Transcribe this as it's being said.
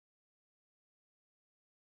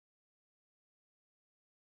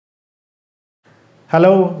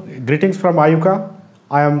Hello, greetings from IUCAA.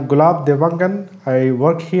 I am Gulab Devangan. I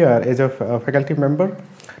work here as a faculty member.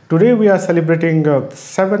 Today we are celebrating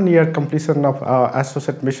 7-year completion of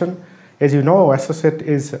AstroSat mission. As you know, AstroSat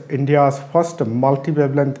is India's first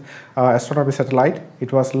multi-wavelength astronomy satellite.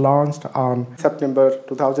 It was launched on September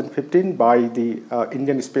 2015 by the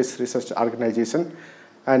Indian Space Research Organization.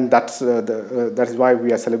 And that is why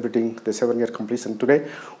we are celebrating the 7-year completion today.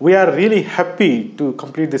 We are really happy to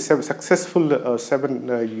complete this successful 7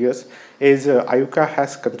 years, as IUCAA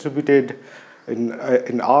has contributed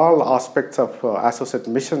in all aspects of AstroSat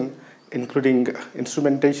mission, including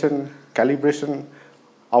instrumentation, calibration,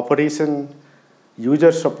 operation,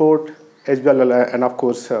 user support, as well as, and of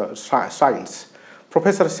course, science.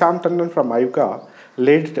 Professor Shyam Tandon from IUCAA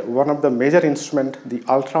led one of the major instruments, the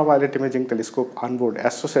ultraviolet imaging telescope on board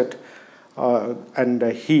AstroSat, and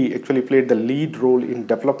he actually played the lead role in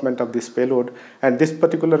development of this payload. And this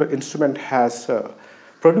particular instrument has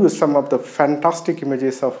produced some of the fantastic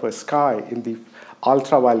images of sky in the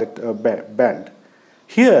ultraviolet band.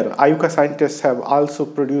 Here, IUCAA scientists have also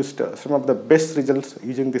produced some of the best results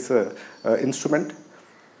using this instrument.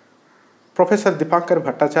 Professor Dipankar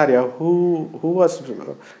Bhattacharya, who was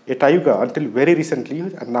at IUCAA until very recently,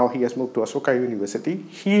 and now he has moved to Ashoka University,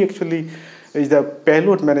 he actually is the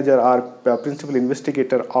payload manager or principal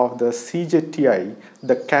investigator of the CZTI,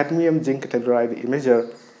 the cadmium zinc telluride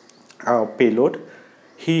imager payload.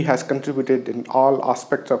 He has contributed in all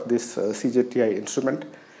aspects of this CZTI instrument.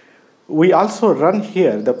 We also run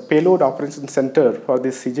here the payload operations center for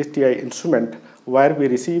this CZTI instrument, where we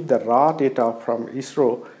receive the raw data from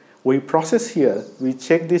ISRO. We process here, we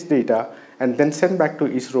check this data, and then send back to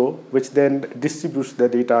ISRO, which then distributes the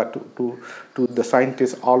data to the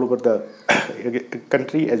scientists all over the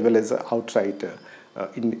country as well as outside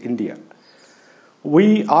in India.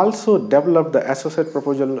 We also developed the AstroSat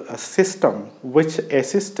proposal system, which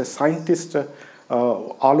assists scientists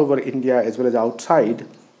all over India as well as outside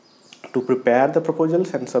to prepare the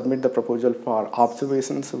proposals and submit the proposal for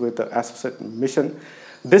observations with the AstroSat mission.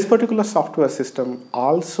 This particular software system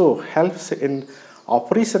also helps in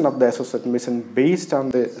operation of the AstroSat mission based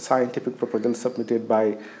on the scientific proposals submitted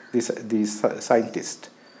by these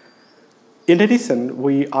scientists. In addition,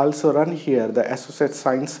 we also run here the AstroSat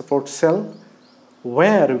Science Support Cell,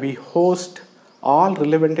 where we host all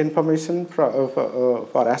relevant information for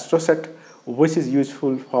AstroSat, which is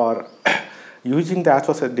useful for using the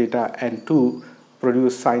AstroSat data and to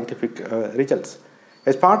produce scientific results.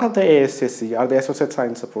 As part of the ASSC, or the AstroSat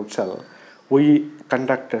Science Support Cell, we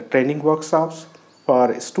conduct training workshops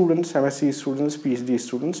for students, MSc students, PhD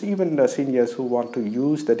students, even the seniors who want to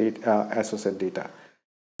use the AstroSat data.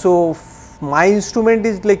 So my instrument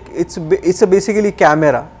is like, it's a basically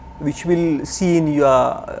camera which will see in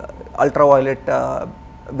your ultraviolet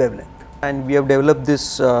wavelength, and we have developed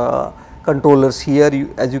this controllers here.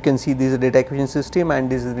 As you can see, this is a data acquisition system and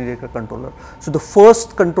this is the detector controller. So the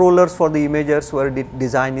first controllers for the imagers were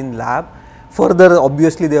designed in lab. Further,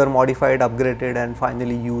 obviously they were modified, upgraded, and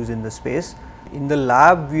finally used in the space. In the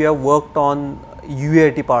lab, we have worked on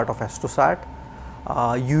UAT part of AstroSat.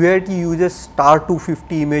 UAT uses star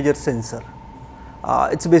 250 imager sensor.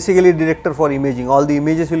 It's basically a detector for imaging. All the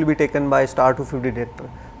images will be taken by star 250 detector.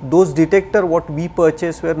 Those detector what we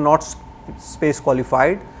purchased were not space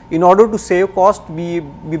qualified. In order to save cost, we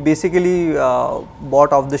basically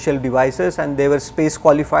bought off the shelf devices, and they were space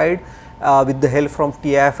qualified with the help from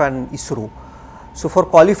TIAF and ISRO. So for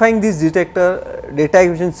qualifying this detector, data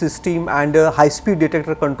acquisition system and a high speed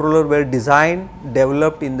detector controller were designed,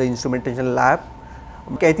 developed in the instrumentation lab.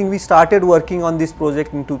 I think we started working on this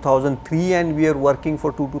project in 2003, and we are working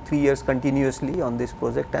for 2 to 3 years continuously on this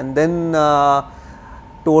project. And then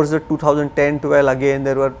towards the 2010-12, again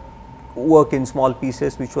there were work in small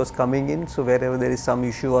pieces which was coming in. So wherever there is some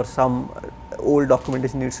issue or some old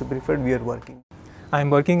documentation needs to be referred, we are working. I am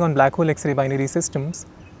working on black hole X-ray binary systems.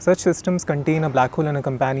 Such systems contain a black hole and a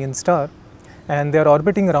companion star, and they are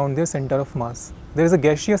orbiting around their center of mass. There is a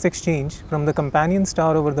gaseous exchange from the companion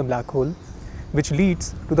star over the black hole, which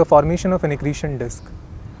leads to the formation of an accretion disk.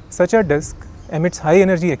 Such a disk emits high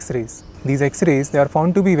energy X-rays. These X-rays, they are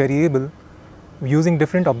found to be variable using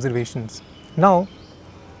different observations. Now,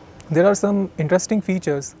 there are some interesting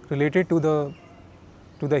features related to the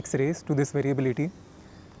X-rays, to this variability,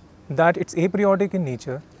 that it's aperiodic in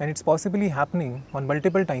nature and it's possibly happening on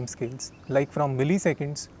multiple time scales, like from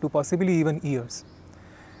milliseconds to possibly even years.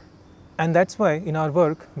 And that's why in our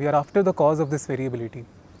work, we are after the cause of this variability.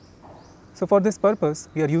 So for this purpose,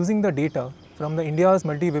 we are using the data from the India's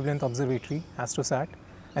multi-wavelength observatory, AstroSat,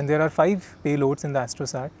 and there are 5 payloads in the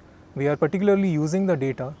AstroSat. We are particularly using the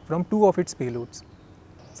data from 2 of its payloads.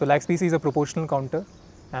 So lag species is a proportional counter,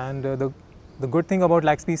 and the good thing about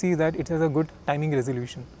lag species is that it has a good timing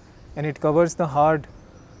resolution and it covers the hard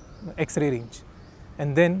X-ray range.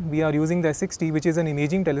 And then we are using the S60, which is an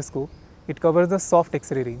imaging telescope. It covers the soft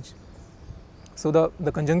X-ray range. So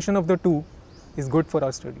the conjunction of the two is good for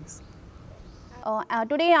our studies.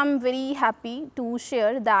 Today I am very happy to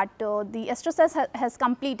share that the AstroSat has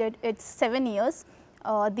completed its 7 years.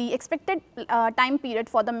 The expected time period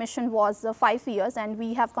for the mission was 5 years, and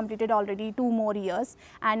we have completed already 2 more years,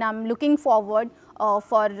 and I am looking forward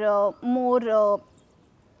for more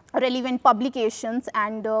relevant publications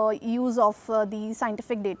and use of the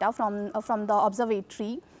scientific data from the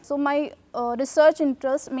observatory. So my research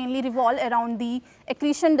interests mainly revolve around the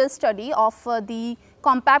accretion disk study of the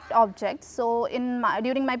compact objects. So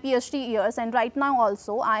during my PhD years and right now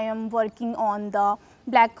also, I am working on the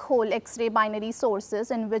black hole X-ray binary sources,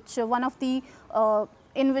 in which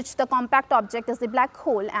the compact object is the black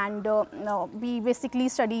hole, and we basically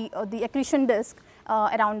study the accretion disk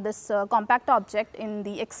around this compact object in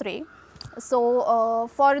the X-ray. So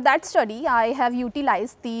for that study, I have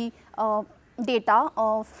utilized the data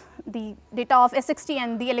of S60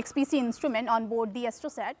 and the LXPC instrument on board the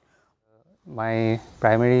AstroSat. My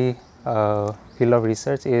primary field of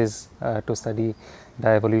research is to study the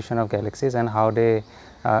evolution of galaxies and how they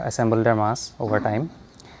assemble their mass over time.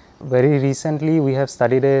 Very recently, we have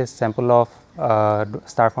studied a sample of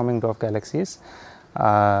star-forming dwarf galaxies,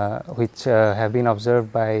 which have been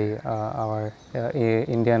observed by our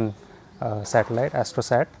Indian satellite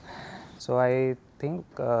AstroSat. So I think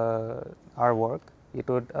our work, it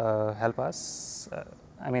would help us,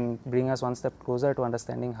 bring us one step closer to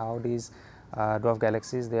understanding how these dwarf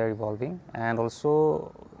galaxies, they are evolving, and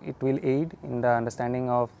also it will aid in the understanding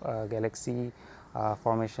of galaxy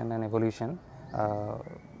formation and evolution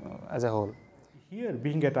as a whole. Here,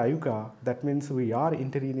 being at IUCAA, that means we are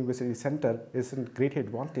inter-university center is a great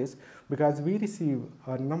advantage, because we receive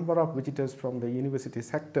a number of visitors from the university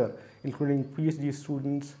sector, including PhD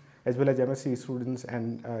students as well as MSc students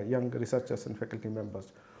and young researchers and faculty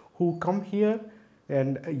members who come here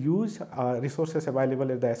and use resources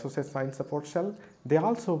available at the AstroSat Science Support Cell. They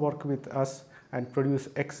also work with us and produce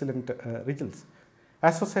excellent results.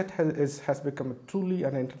 AstroSat has become truly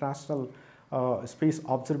an international space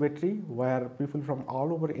observatory, where people from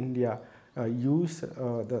all over India use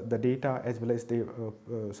the data, as well as they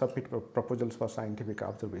submit proposals for scientific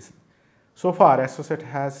observation. So far, AstroSat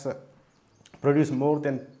has produced more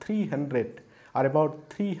than 300 or about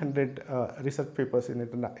 300 research papers in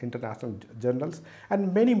international journals,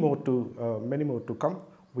 and many more to come.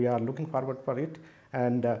 We are looking forward for it,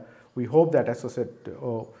 and we hope that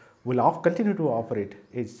AstroSat will continue to operate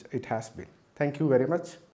as it has been. Thank you very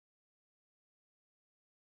much.